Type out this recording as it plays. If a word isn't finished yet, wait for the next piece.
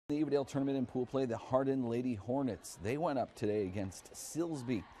The Evadale Tournament in pool play, the Hardin Lady Hornets. They went up today against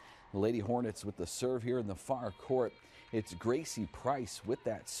Silsbee. The Lady Hornets with the serve here in the far court. It's Gracie Price with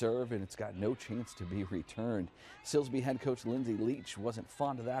that serve, and it's got no chance to be returned. Silsbee head coach Lindsay Leach wasn't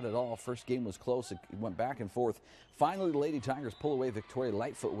fond of that at all. First game was close. It went back and forth. Finally, the Lady Tigers pull away. Victoria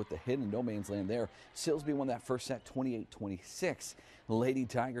Lightfoot with the hit in no man's land there. Silsbee won that first set 28-26. Lady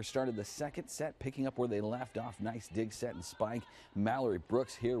Tigers started the second set, picking up where they left off. Nice dig set and spike. Mallory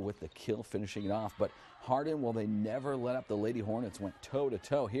Brooks here with the kill, finishing it off. But Hardin, well, they never let up. The Lady Hornets went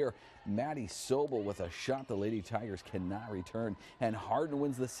toe-to-toe here. Maddie Sobel with a shot the Lady Tigers cannot return. And Hardin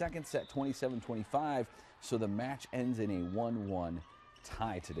wins the second set 27-25. So the match ends in a 1-1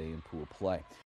 tie today in pool play.